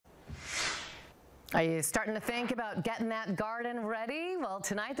Are you starting to think about getting that garden ready? Well,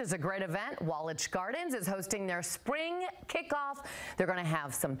 tonight there's a great event. Wallitsch Gardens is hosting their spring kickoff. They're going to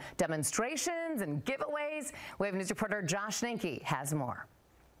have some demonstrations and giveaways. Wave News reporter Josh Ninke has more.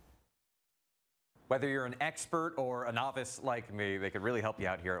 Whether you're an expert or a novice like me, they could really help you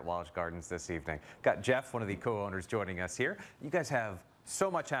out here at Wallitsch Gardens this evening. Got Jeff, one of the co-owners, joining us here. You guys have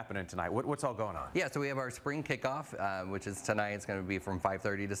so much happening tonight. What's all going on? Yeah, so we have our spring kickoff, which is tonight. It's going to be from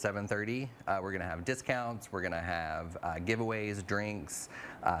 5:30 to 7:30. We're going to have discounts. We're going to have giveaways, drinks,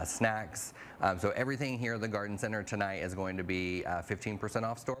 snacks. So everything here at the Garden Center tonight is going to be 15%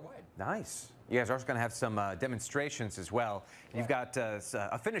 off store-wide. Nice. You guys are also going to have some demonstrations as well. You've got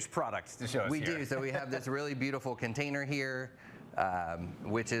a finished product to show us. We here. do. So we have this really beautiful container here,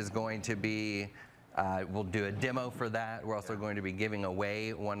 which is going to be, we'll do a demo for that. We're also going to be giving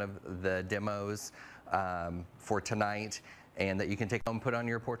away one of the demos for tonight, and that you can take home and put on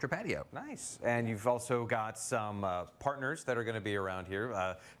your porch or patio. Nice. And you've also got some partners that are going to be around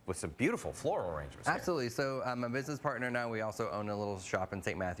here with some beautiful floral arrangements. Absolutely. So I'm a business partner now. We also own a little shop in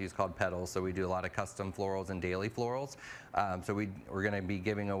St. Matthews called Petals. So we do a lot of custom florals and daily florals. So we're going to be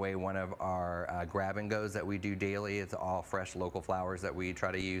giving away one of our grab and goes that we do daily. It's all fresh local flowers that we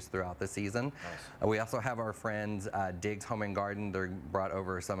try to use throughout the season. Nice. We also have our friends Diggs Home and Garden. They brought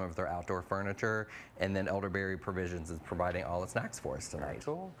over some of their outdoor furniture, and then Elderberry Provisions is providing all the snacks for us tonight. Very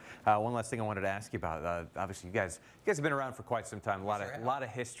cool. One last thing I wanted to ask you about. Obviously, you guys have been around for quite some time. A lot of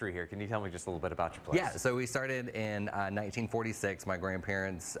history here. Can you tell me just a little bit about your place? Yeah. So we started in 1946. My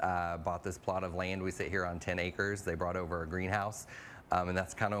grandparents bought this plot of land. We sit here on 10 acres. They brought over a greenhouse, and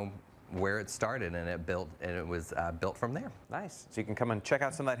that's kind of where it started, and it was built from there. Nice. So you can come and check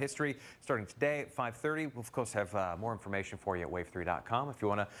out some of that history starting today at 5:30. We'll of course have more information for you at wave3.com if you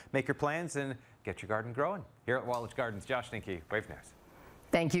want to make your plans and get your garden growing. Here at Wallitsch Gardens, Josh Ninke, Wave News.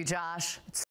 Thank you, Josh.